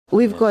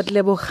We've got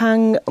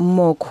Lebogang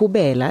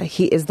Mokubela.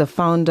 He is the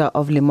founder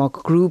of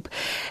Lemok Group.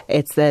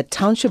 It's a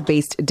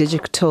township-based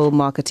digital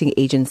marketing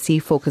agency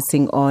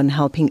focusing on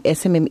helping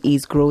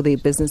SMMEs grow their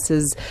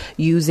businesses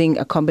using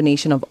a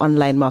combination of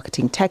online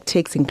marketing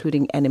tactics,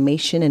 including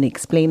animation and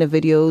explainer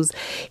videos.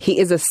 He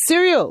is a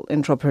serial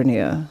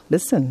entrepreneur.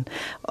 Listen,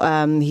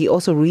 he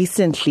also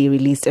recently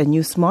released a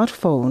new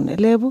smartphone.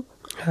 Lebo?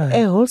 Hi.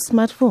 A whole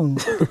smartphone.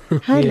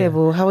 Hi, yeah.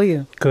 Lebo. How are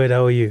you? Good.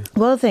 How are you?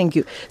 Well, thank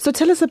you. So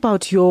tell us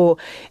about your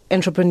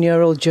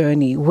entrepreneurial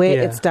journey, where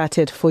it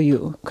started for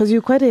you. Because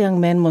you're quite a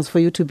young man, most for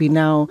you to be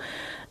now,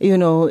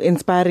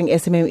 inspiring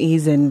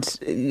SMMEs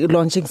and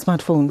launching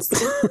smartphones.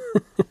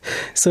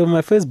 So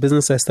my first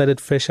business, I started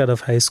fresh out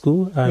of high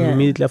school,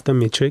 immediately after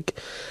matric.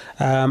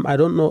 I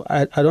don't know.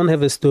 I don't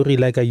have a story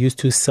like I used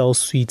to sell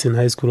sweets in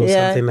high school or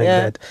something like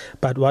that.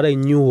 But what I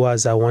knew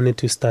was I wanted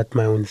to start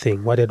my own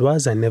thing. What it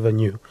was, I never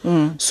knew.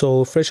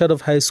 So fresh out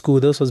of high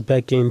school, this was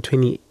back in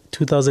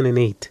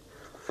 2008.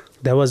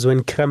 That was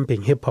when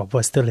cramping, hip-hop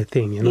was still a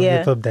thing,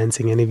 hip-hop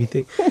dancing and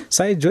everything.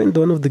 So I joined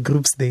one of the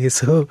groups there.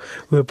 So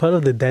we were part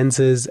of the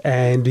dancers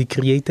and we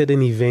created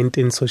an event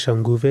in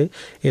Soshanguve.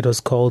 It was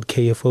called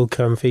KFO,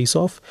 Cram Face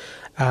Off.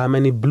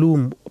 And it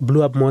blew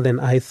up more than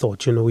I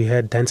thought. We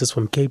had dancers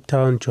from Cape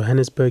Town,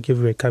 Johannesburg,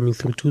 everywhere coming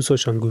through to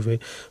Soshanguve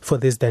for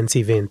this dance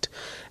event.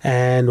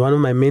 And one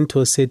of my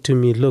mentors said to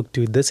me, look,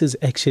 dude, this is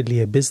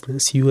actually a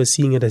business. You are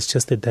seeing it as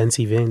just a dance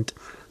event.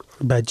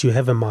 But you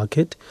have a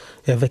market,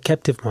 you have a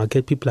captive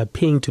market. People are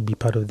paying to be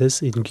part of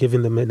this and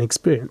giving them an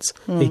experience,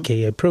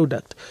 aka a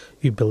product.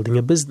 You're building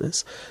a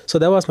business. So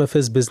that was my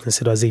first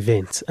business. It was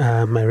events.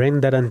 I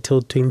ran that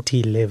until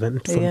 2011,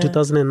 from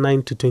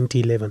 2009 to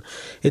 2011.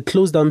 It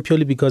closed down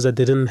purely because I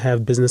didn't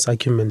have business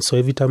acumen. So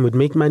every time we'd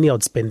make money,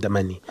 I'd spend the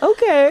money.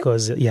 Okay.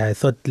 Because, I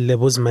thought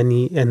Lebo's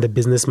money and the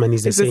business money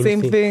is the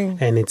same thing.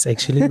 And it's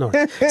actually not.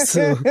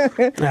 So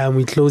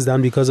we closed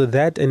down because of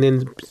that. And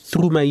then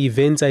through my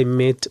events, I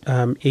met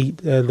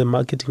the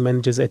marketing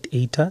managers at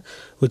ATA,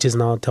 which is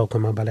now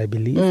Telkom Mobile, I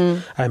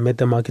believe. I met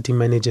the marketing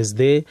managers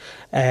there,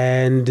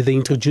 and they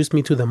introduced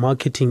me to the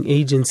marketing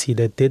agency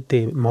that did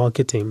the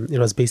marketing. It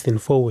was based in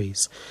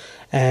Fourways.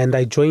 And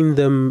I joined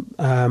them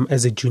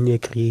as a junior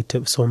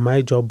creative. So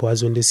my job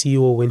was, when the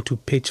CEO went to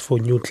pitch for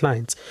new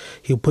clients,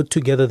 he put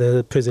together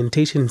the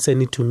presentation and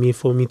send it to me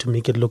for me to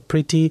make it look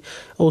pretty,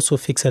 also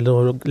fix a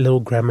little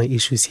grammar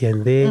issues here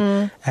and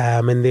there.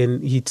 And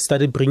then he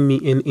started bringing me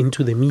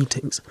into the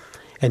meetings.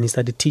 And he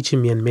started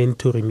teaching me and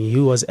mentoring me. He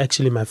was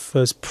actually my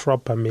first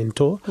proper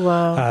mentor.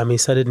 Wow. He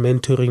started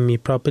mentoring me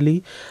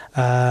properly.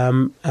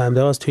 And that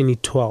was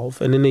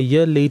 2012. And then a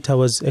year later, I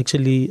was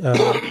actually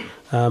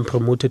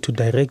promoted to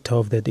director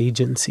of that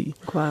agency.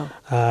 Wow.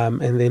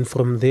 And then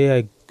from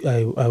there,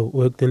 I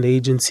worked in the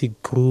agency,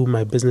 grew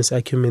my business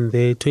acumen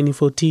there.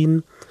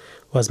 2014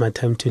 was my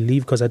time to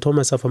leave, because I told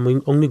myself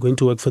I'm only going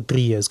to work for 3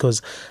 years,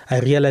 because I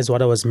realized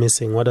what I was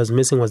missing. What I was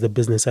missing was the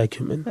business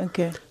acumen.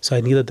 Okay. So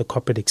I needed the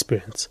corporate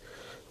experience.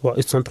 Well,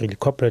 it's not really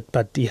corporate,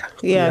 but yeah.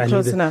 Yeah,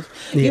 close enough.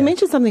 Yeah. You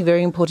mentioned something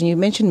very important. You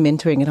mentioned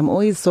mentoring, and I'm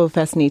always so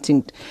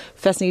fascinated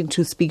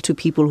to speak to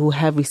people who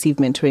have received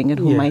mentoring and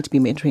who might be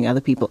mentoring other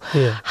people.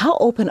 Yeah. How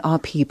open are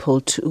people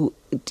to,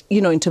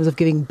 in terms of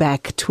giving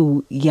back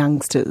to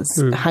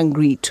youngsters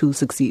hungry to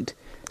succeed?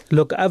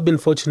 Look, I've been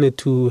fortunate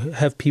to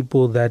have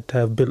people that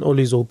have been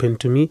always open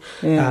to me.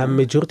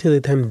 Majority of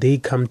the time, they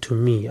come to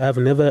me. I've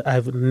never,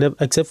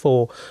 except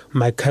for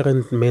my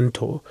current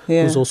mentor,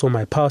 who's also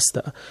my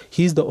pastor.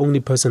 He's the only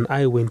person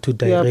I went to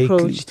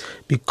directly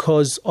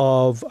because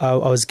of I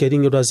was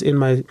getting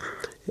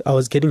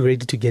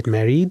ready to get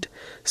married,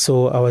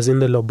 so I was in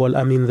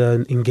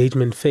the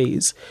engagement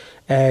phase,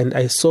 and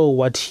I saw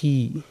what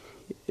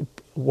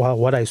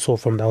I saw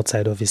from the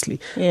outside, obviously,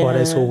 what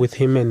I saw with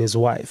him and his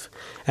wife,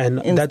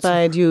 and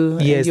inspired you.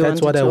 Yes, you that's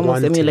what I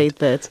wanted. Emulate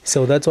that.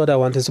 So that's what I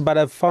wanted. So, but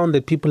I've found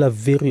that people are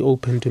very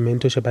open to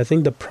mentorship. I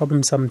think the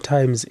problem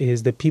sometimes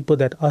is the people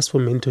that ask for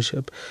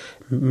mentorship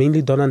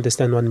mainly don't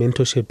understand what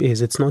mentorship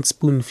is. It's not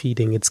spoon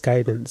feeding; it's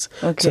guidance.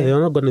 Okay. So they're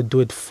not going to do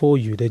it for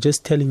you. They're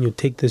just telling you,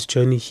 take this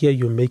journey here.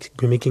 You're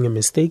making a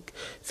mistake.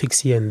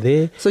 Fix here and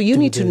there. So you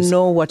need to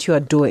know what you are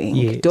doing.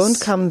 Yes. Don't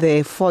come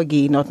there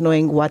foggy, not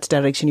knowing what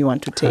direction you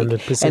want to take.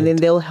 100%. And then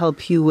they'll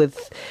help you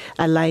with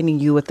aligning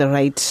you with the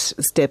right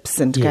steps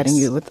and guiding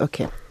you with.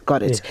 Okay,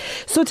 got it. Yeah.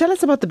 So tell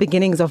us about the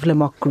beginnings of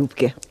Lemok Group.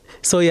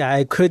 So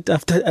I quit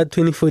at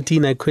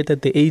 2014. I quit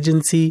at the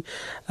agency.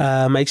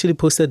 I actually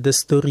posted this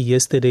story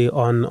yesterday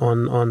on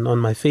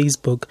my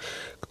Facebook.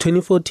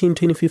 2014,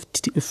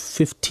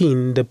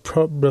 2015,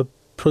 the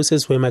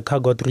process where my car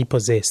got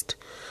repossessed.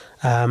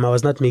 I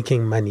was not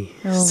making money.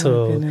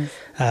 So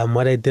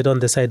what I did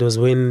on the side was,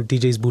 when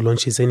DJ's Boo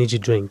launched his energy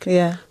drink.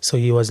 Yeah. So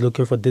he was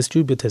looking for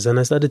distributors, and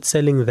I started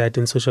selling that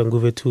in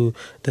Soshanguve to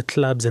the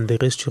clubs and the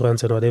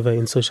restaurants and whatever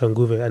in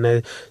Soshanguve. And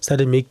I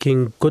started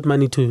making good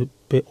money to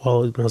pay.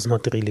 Well, it was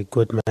not really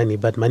good money,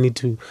 but money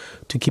to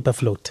keep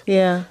afloat.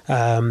 Yeah.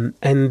 And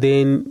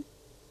then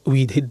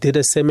we did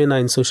a seminar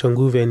in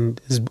Soshanguve,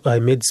 and I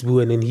met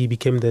Zbu, and then he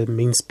became the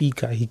main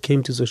speaker. He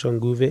came to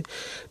Soshanguve.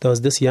 There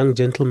was this young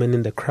gentleman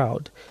in the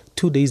crowd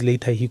 2 days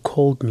later, he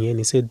called me and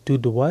he said,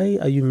 dude, why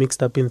are you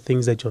mixed up in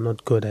things that you're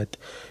not good at?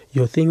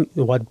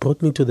 What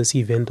brought me to this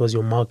event was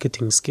your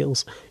marketing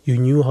skills. You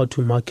knew how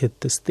to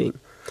market this thing.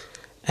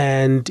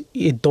 And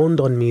it dawned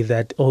on me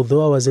that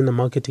although I was in the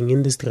marketing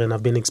industry and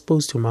I've been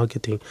exposed to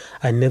marketing,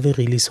 I never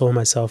really saw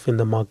myself in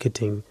the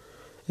marketing,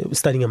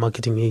 starting a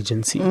marketing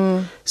agency.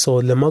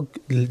 So Lemok,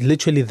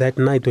 literally that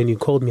night when you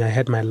called me, I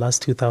had my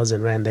last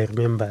 2,000 Rand, I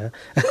remember.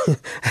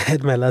 I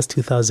had my last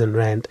 2,000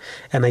 Rand,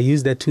 and I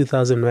used that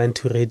 2,000 Rand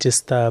to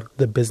register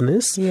the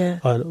business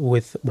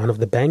with one of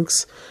the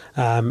banks.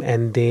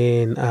 And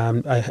then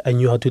I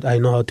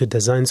know how to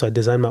design, so I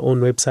designed my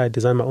own website,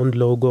 designed my own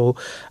logo.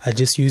 I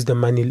just used the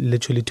money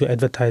literally to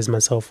advertise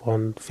myself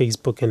on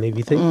Facebook and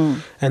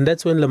everything. And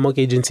that's when Lemok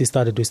Agency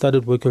started. We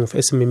started working with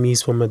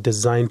SMMEs from a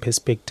design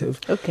perspective.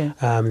 Okay.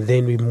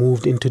 Then we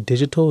moved into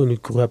digital and we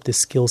grew up the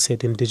skill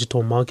set in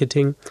digital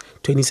marketing.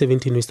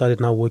 2017, we started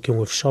now working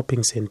with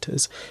shopping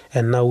centers,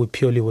 and now we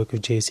purely work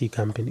with JSE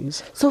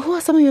companies. So who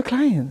are some of your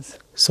clients?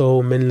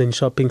 So mainland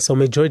shopping, so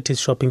majority is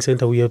shopping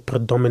center. We are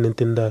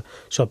predominant in the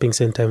shopping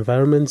center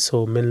environment.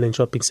 So mainland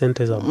shopping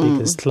center is our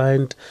biggest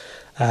client.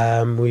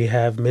 We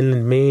have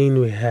mainland Main,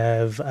 we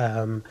have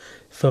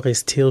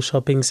Forest Hill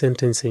Shopping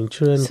Center in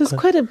Centurion. So it's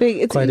quite a big,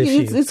 it's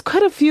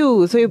quite a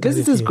few. So your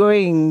business is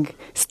growing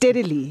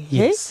steadily.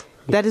 Yes. Hey?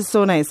 That is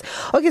so nice.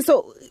 Okay,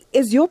 so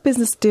is your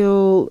business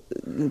still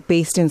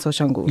based in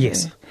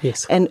Soshanguve?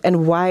 Yes.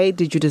 And why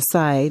did you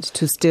decide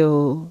to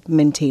still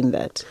maintain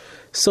that?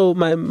 So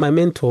my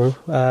mentor,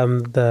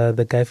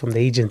 the guy from the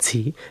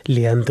agency,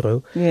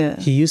 Leandro,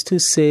 he used to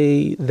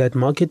say that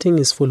marketing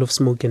is full of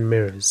smoke and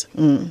mirrors.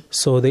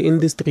 So the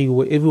industry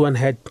where everyone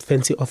had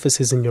fancy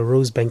offices in your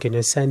Rosebank and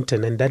your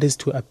Sandton, and that is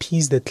to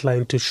appease the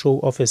client, to show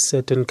off a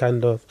certain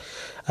kind of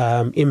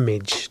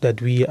image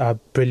that we are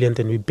brilliant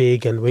and we're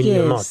big, and when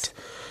you're not.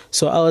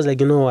 So I was like,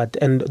 you know what?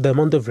 And the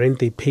amount of rent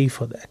they pay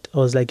for that, I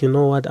was like, you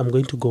know what? I'm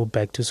going to go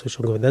back to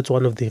Soshanguve. That's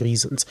one of the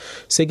reasons.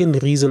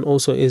 Second reason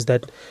also is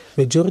that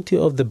majority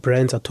of the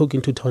brands are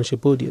talking to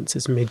township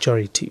audiences,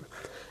 majority.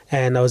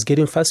 And I was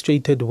getting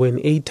frustrated when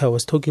I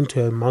was talking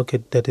to a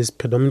market that is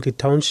predominantly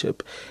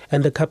township,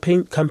 and the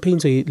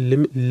campaigns were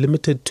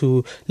limited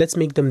to, let's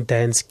make them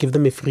dance, give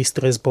them a free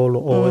stress ball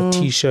or a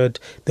T-shirt,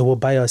 they will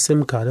buy a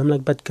SIM card. I'm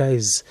like, but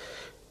guys,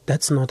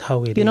 that's not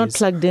how it is. You're not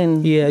plugged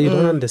in. Yeah, you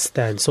don't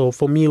understand. So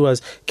for me, it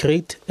was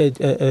create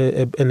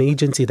an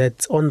agency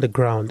that's on the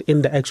ground,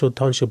 in the actual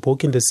township,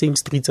 walking the same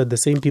streets at the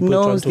same people.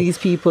 Knows these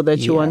people that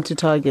you want to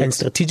target. And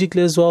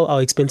strategically as well,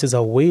 our expenses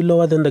are way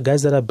lower than the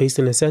guys that are based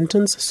in a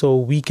sentence. So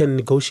we can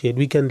negotiate.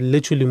 We can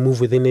literally move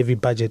within every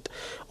budget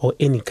or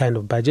any kind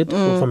of budget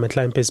from a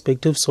client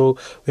perspective. So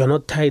we are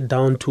not tied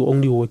down to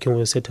only working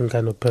with a certain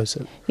kind of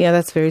person. Yeah,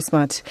 that's very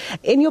smart.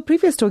 In your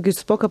previous talk, you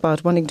spoke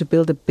about wanting to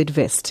build a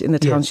Bidvest in the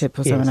township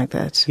or something like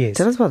that. Yes.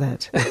 Tell us about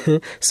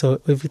that.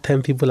 So every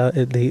time people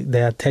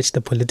they attach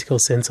the political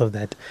sense of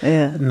that.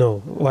 Yeah. No,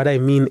 what I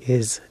mean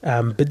is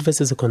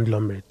Bidvest is a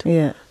conglomerate.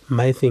 Yeah.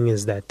 My thing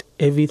is that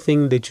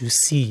everything that you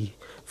see,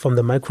 from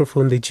the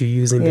microphone that you're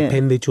using, the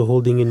pen that you're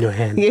holding in your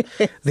hand,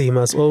 they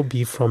must all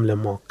be from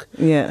Lemok.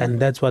 Yeah. And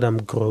that's what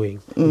I'm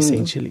growing,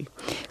 essentially.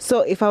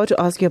 So if I were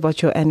to ask you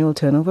about your annual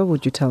turnover,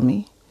 would you tell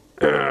me?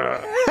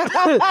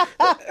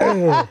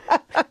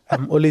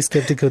 I'm always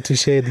skeptical to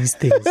share these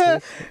things.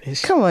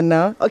 Come on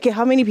now. Okay,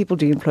 how many people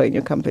do you employ in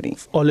your company?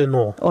 All in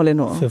all,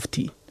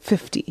 50.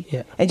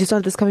 Yeah. And you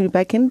started this company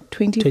back in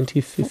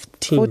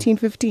 2015.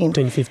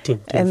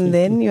 2015. And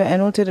then your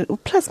annual turnover,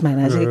 plus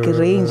minus, like a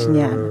range.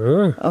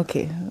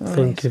 Okay.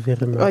 Thank you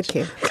very much.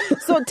 Okay.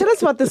 So tell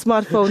us about the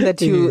smartphone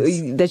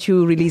that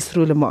you released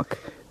through Lemok.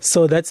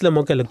 So that's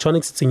Lemok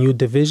Electronics. It's a new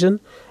division.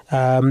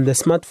 The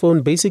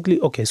smartphone, basically,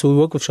 so we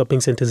work with shopping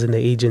centers in the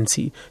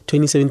agency.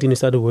 2017, we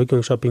started working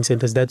with shopping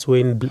centers. That's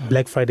when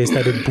Black Friday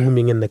started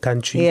booming in the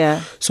country.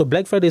 Yeah. So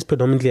Black Friday is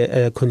predominantly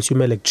a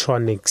consumer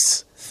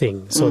electronics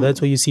thing. So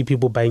that's where you see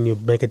people buying your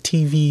mega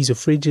TVs, your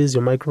fridges,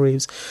 your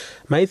microwaves.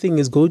 My thing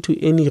is go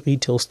to any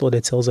retail store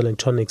that sells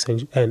electronics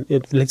and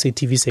let's say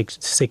TV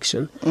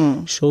section.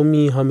 Show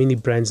me how many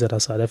brands that are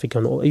South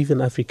African or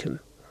even African.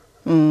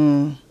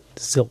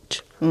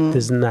 Zilch.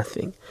 There's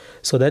nothing.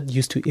 So that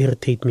used to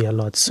irritate me a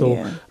lot.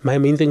 So my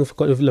main thing with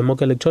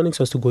Lemok Electronics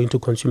was to go into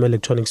consumer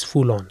electronics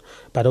full on.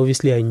 But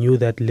obviously I knew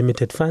that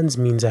limited funds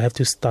means I have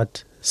to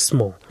start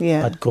small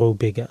but grow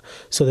bigger.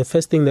 So the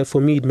first thing that for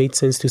me, it made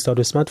sense to start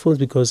with smartphones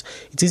because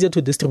it's easier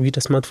to distribute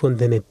a smartphone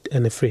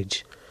than a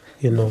fridge.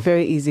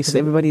 Very easy because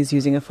everybody is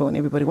using a phone.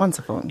 Everybody wants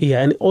a phone.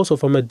 Yeah, and also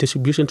from a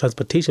distribution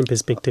transportation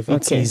perspective,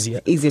 it's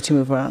easier. Easier to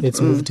move around.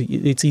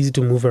 It's easy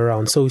to move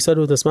around. So we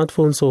started with a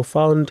smartphone. So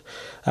found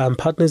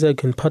partners I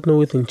can partner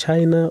with in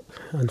China.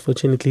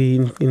 Unfortunately,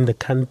 in the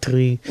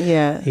country,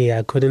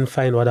 I couldn't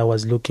find what I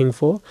was looking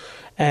for.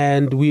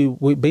 And we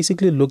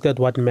basically looked at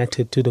what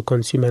mattered to the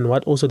consumer and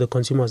what also the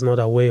consumer was not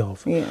aware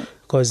of. Yeah.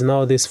 Because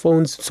now there's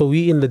phones. So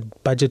we in the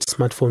budget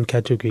smartphone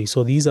category.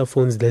 So these are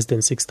phones less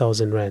than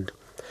 6,000 Rand.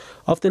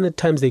 often at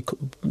times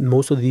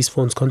most of these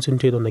phones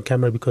concentrate on the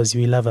camera because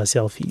we love our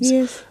selfies.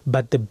 Yes.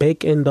 But the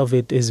back end of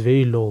it is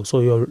very low. So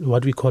your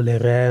what we call a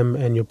RAM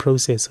and your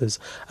processors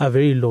are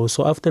very low.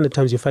 So often at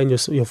times you find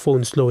your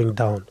phone slowing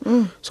down.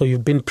 So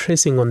you've been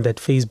pressing on that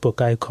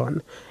Facebook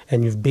icon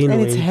and you've been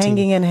and waiting. It's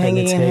hanging and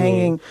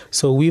hanging.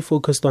 So we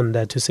focused on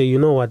that to say, you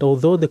know what,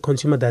 although the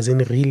consumer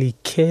doesn't really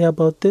care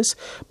about this,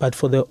 but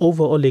for the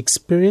overall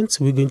experience,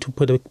 we're going to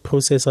put a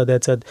processor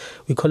that's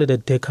we call it a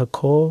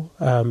deca-core.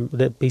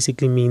 That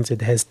basically means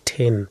it has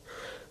 10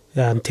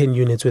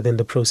 units within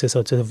the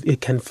processor. So it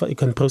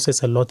can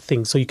process a lot of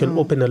things. So you can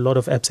open a lot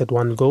of apps at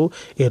one go.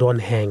 It won't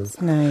hang.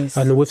 Nice.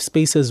 And with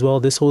space as well,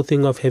 this whole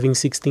thing of having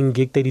 16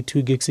 gig,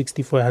 32 gig,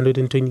 64,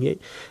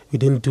 128, we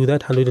didn't do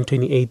that.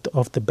 128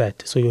 off the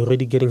bat. So you're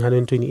already getting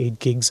 128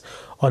 gigs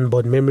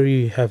onboard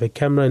memory. You have a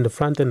camera in the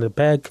front and the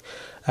back.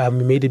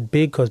 We made it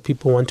big because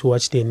people want to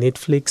watch their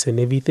Netflix and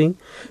everything.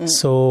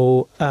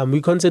 So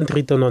we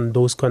concentrated on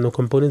those kind of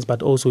components,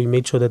 but also we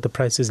made sure that the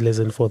price is less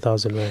than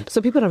 4,000 Rand.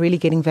 So people are really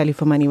getting value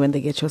for money when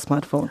they get your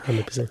smartphone.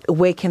 100%.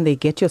 Where can they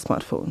get your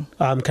smartphone?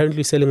 I'm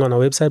currently selling on our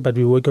website, but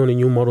we're working on a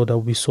new model that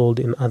will be sold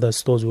in other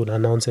stores. We'll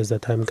announce as the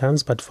time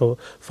comes. But for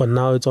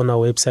now, it's on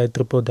our website,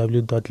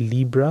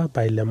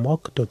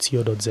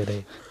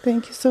 www.libra.lemok.co.za.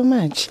 Thank you so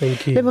much.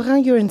 Thank you.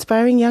 Lebogang, you're an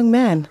inspiring young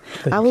man.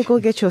 Thank I will you. go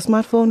get your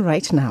smartphone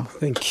right now.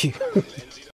 Thank you.